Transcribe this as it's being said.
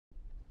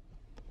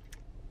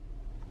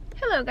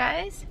Hello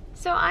guys,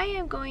 so I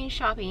am going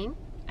shopping.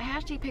 I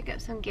have to pick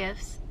up some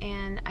gifts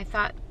and I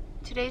thought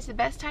today's the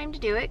best time to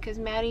do it because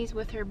Maddie's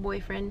with her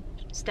boyfriend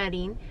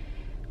studying.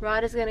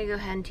 Rod is gonna go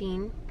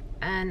hunting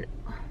and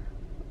what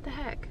the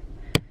heck.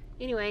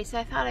 Anyway, so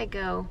I thought I'd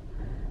go.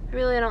 I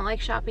really don't like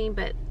shopping,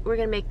 but we're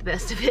gonna make the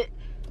best of it.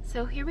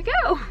 So here we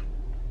go.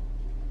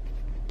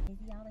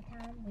 Busy all the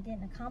time. We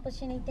didn't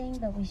accomplish anything,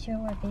 but we sure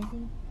were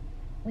busy.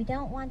 We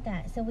don't want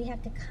that, so we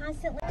have to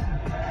constantly...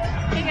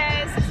 Hey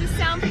guys, does this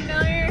sound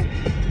familiar?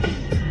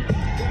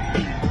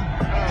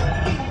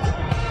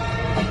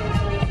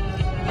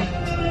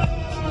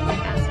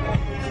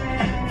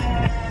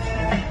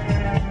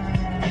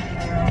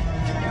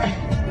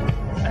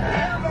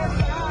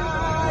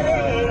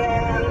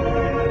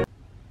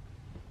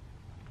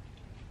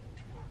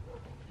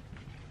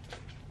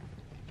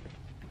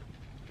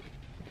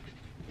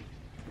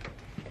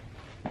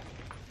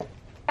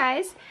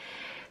 Guys,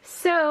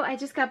 so I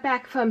just got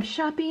back from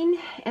shopping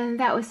and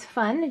that was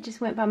fun. I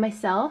just went by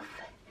myself.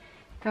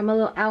 Got my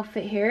little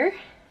outfit here.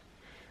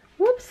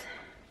 Whoops.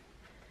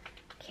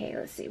 Okay,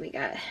 let's see, we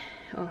got,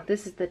 oh,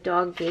 this is the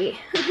dog gate.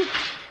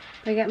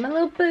 I got my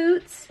little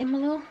boots and my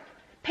little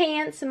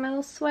pants and my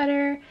little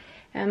sweater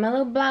and my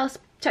little blouse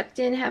tucked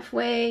in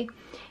halfway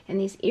and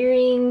these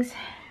earrings.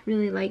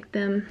 Really like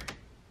them.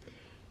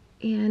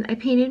 And I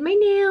painted my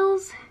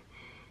nails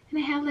and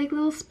I have like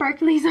little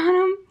sparklies on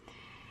them.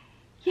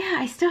 Yeah,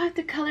 I still have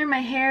to color my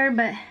hair,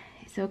 but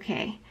it's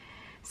okay.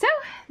 So,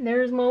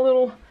 there's my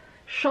little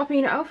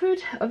shopping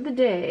outfit of the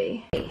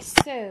day. Okay,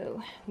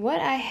 so,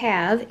 what I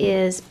have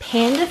is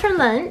Panda for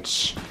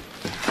lunch.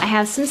 I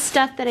have some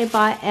stuff that I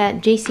bought at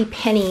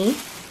JCPenney.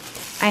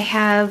 I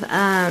have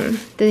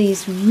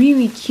these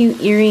really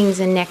cute earrings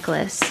and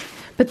necklace.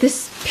 But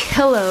this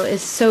pillow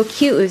is so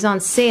cute. It was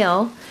on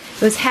sale.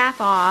 It was half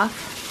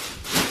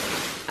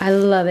off. I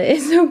love it.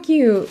 It's so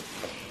cute.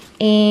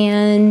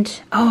 And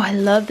oh, I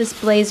love this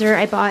blazer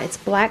I bought. It's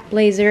black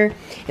blazer.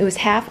 It was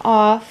half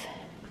off,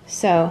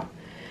 so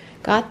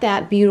got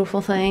that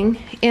beautiful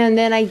thing. And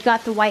then I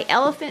got the white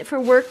elephant for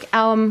work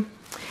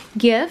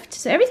gift.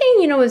 So everything,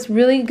 you know, was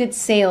really good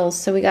sales.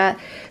 So we got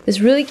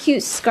this really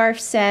cute scarf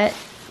set,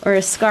 or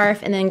a scarf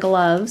and then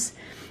gloves.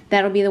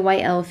 That'll be the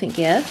white elephant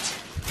gift.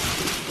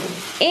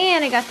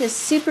 And I got this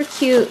super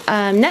cute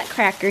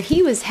nutcracker.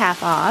 He was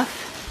half off.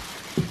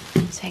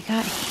 So I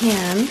got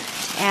him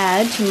to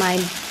add to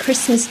my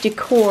Christmas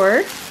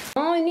decor.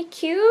 Oh, isn't he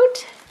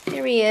cute?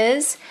 There he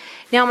is.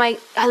 Now I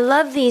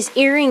love these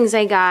earrings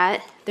I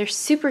got. They're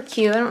super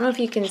cute. I don't know if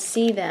you can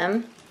see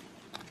them.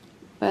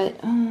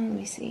 But, let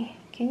me see.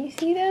 Can you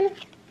see them?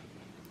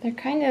 They're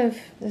kind of,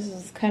 this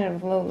is kind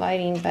of low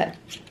lighting, but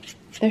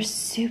they're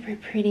super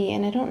pretty.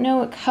 And I don't know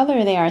what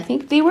color they are. I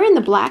think they were in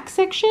the black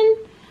section.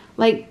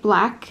 Like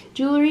black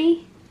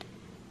jewelry.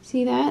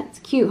 See that? It's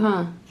cute,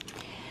 huh?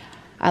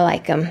 I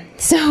like them.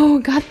 So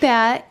got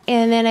that,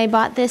 and then I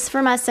bought this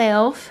for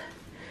myself.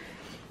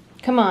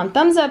 Come on,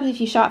 thumbs up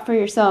if you shop for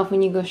yourself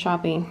when you go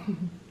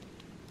shopping.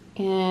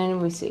 And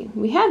we see,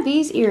 we have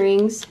these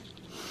earrings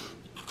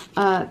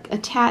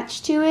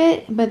attached to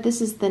it, but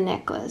this is the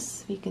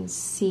necklace. You can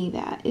see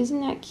that. Isn't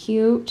that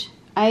cute?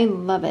 I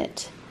love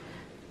it.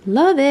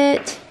 Love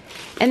it.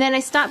 And then I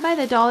stopped by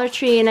the Dollar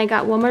Tree and I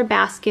got one more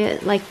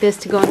basket like this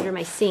to go under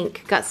my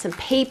sink. Got some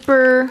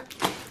paper.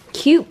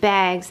 Cute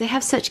bags. They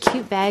have such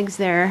cute bags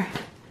there.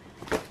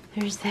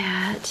 There's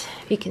that.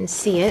 If you can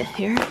see it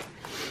here.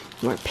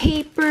 More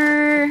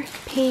paper,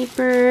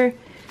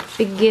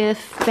 big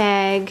gift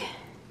bag.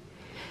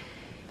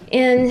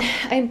 And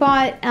I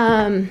bought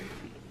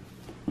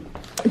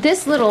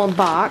this little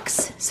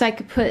box so I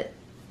could put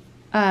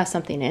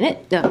something in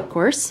it, of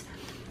course.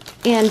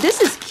 And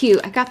this is cute.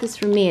 I got this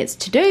for me. It's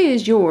Today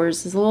is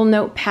Yours. It's a little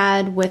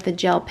notepad with a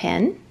gel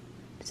pen.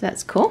 So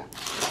that's cool.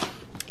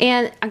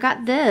 And I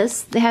got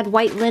this. They had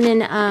white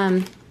linen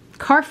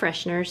car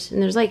fresheners, and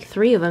there's like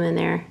 3 of them in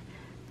there.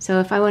 So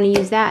if I want to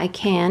use that, I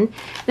can.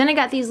 Then I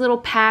got these little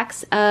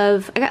packs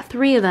of, I got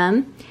 3 of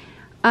them.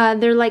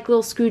 They're like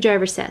little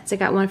screwdriver sets. I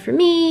got one for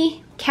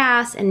me,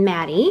 Cass, and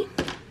Maddie.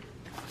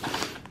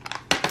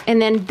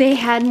 And then they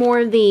had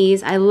more of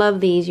these. I love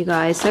these, you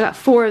guys. So I got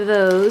 4 of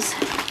those,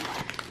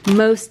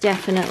 most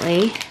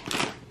definitely.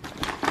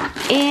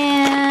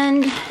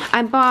 And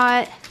I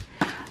bought,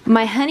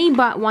 my honey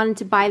wanted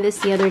to buy this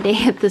the other day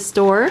at the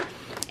store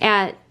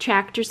at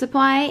Tractor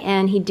Supply,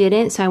 and he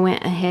didn't, so I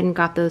went ahead and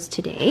got those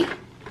today.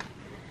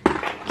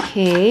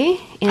 Okay,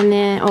 and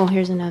then, oh,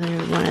 here's another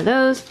one of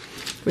those.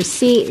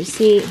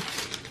 Receipt.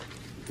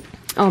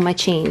 Oh, my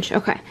change.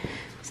 Okay,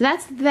 so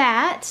that's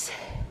that.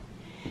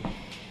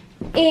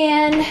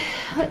 And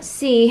let's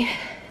see.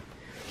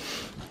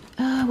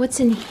 What's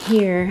in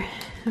here?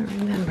 I don't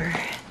remember.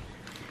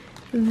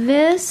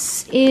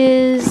 This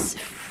is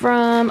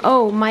from,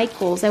 oh,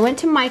 Michaels. I went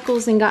to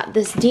Michaels and got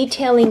this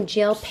detailing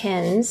gel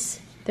pens.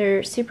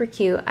 They're super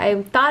cute.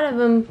 I thought of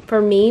them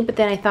for me, but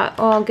then I thought,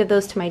 oh, I'll give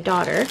those to my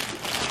daughter.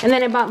 And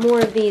then I bought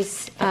more of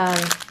these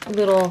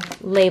little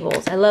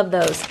labels. I love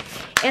those.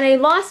 And I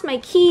lost my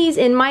keys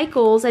in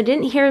Michaels. I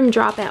didn't hear them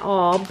drop at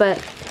all, but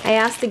I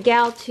asked the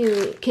gal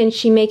can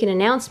she make an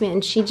announcement,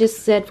 and she just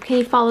said, can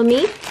you follow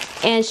me?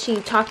 And she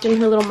talked in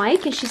her little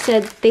mic, and she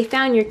said, they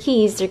found your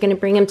keys, they're gonna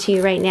bring them to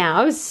you right now.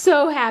 I was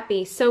so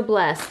happy, so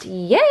blessed,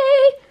 yay!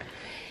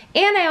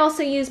 And I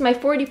also used my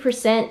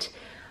 40%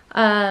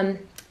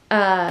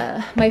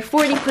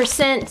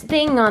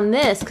 thing on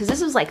this, because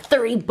this was like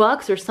 30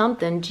 bucks or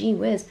something, gee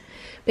whiz.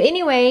 But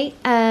anyway,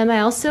 I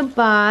also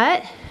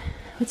bought,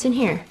 what's in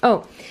here?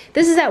 Oh,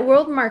 this is at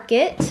World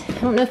Market.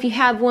 I don't know if you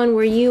have one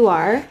where you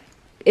are.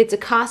 It's a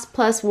Cost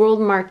Plus World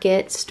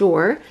Market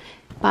store.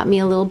 Bought me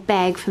a little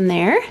bag from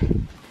there.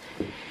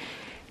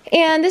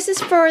 And this is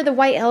for the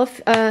white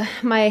elf,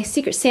 my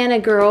Secret Santa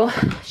girl.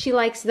 She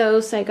likes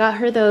those, so I got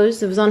her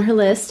those. It was on her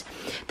list.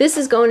 This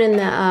is going in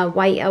the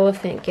white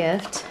elephant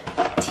gift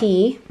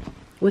tee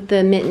with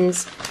the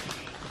mittens.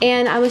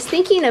 And I was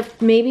thinking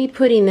of maybe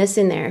putting this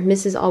in there,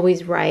 Mrs.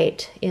 Always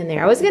Right in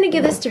there. I was gonna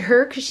give this to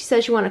her because she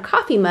says she wants a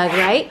coffee mug,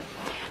 right?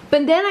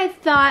 But then I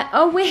thought,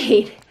 oh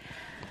wait,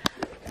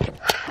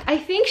 I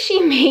think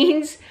she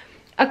means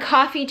a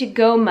coffee to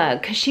go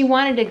mug because she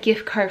wanted a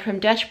gift card from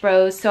Dutch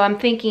Bros. So I'm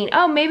thinking,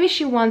 oh, maybe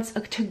she wants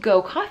a to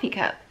go coffee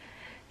cup.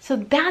 So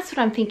that's what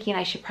I'm thinking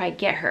I should probably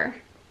get her.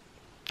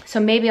 So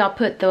maybe I'll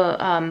put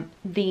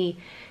the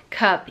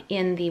cup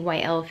in the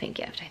white elephant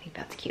gift. I think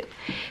that's cute.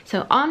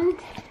 So on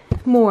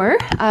more,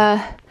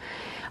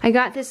 I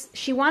got this,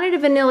 she wanted a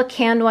vanilla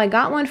candle. I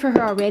got one for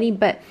her already,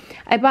 but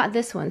I bought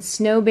this one,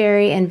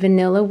 Snowberry and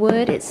Vanilla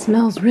Wood. It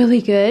smells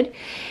really good.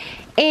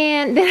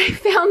 And then I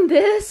found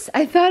this.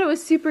 I thought it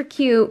was super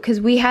cute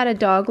because we had a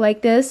dog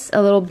like this,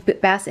 a little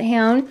basset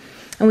hound,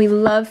 and we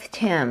loved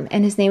him,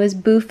 and his name was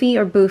Boofy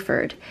or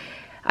Buford.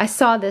 I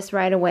saw this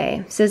right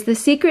away. It says, the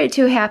secret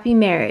to a happy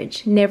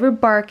marriage, never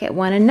bark at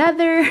one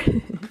another.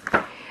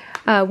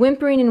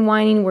 Whimpering and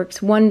whining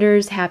works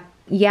wonders.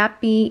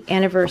 Yappy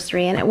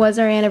anniversary, and it was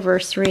our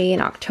anniversary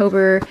in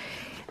October.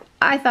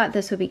 I thought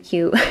this would be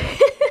cute.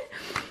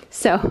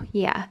 So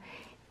yeah,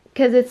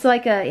 because it's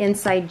like an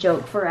inside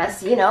joke for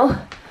us, you know.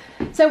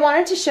 So I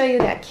wanted to show you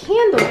that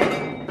candle.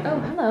 Oh,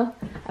 hello.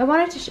 I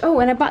wanted to oh,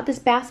 and I bought this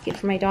basket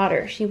for my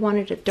daughter. She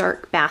wanted a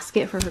dark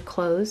basket for her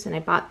clothes, and I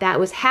bought that. It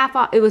was half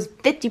off. It was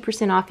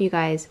 50% off, you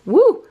guys.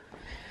 Woo!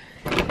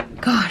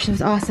 Gosh, it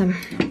was awesome.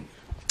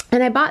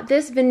 And I bought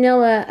this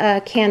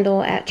vanilla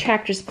candle at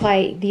Tractor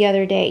Supply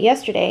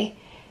yesterday,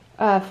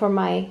 for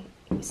my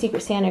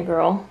Secret Santa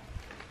girl.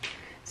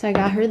 So I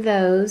got her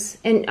those.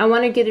 And I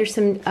want to get her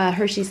some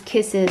Hershey's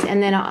Kisses,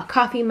 and then a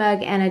coffee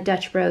mug and a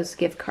Dutch Bros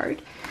gift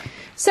card.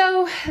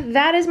 So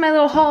that is my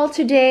little haul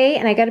today,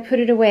 and I got to put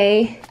it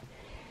away.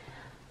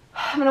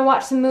 I'm going to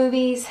watch some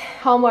movies,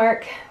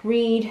 Hallmark,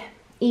 read,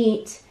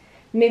 eat,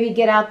 maybe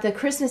get out the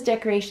Christmas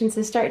decorations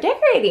and start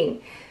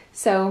decorating.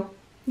 So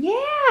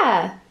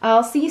yeah,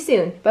 I'll see you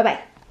soon.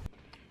 Bye-bye.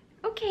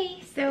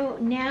 Okay, so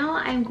now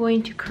I'm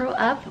going to curl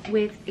up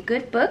with a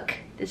good book.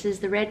 This is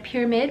The Red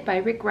Pyramid by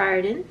Rick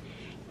Riordan.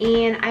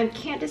 And I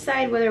can't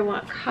decide whether I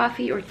want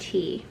coffee or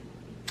tea.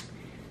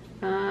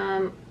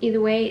 Either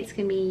way, it's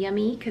gonna be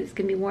yummy because it's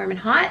gonna be warm and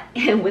hot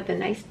and with a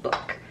nice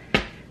book.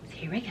 So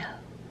here we go.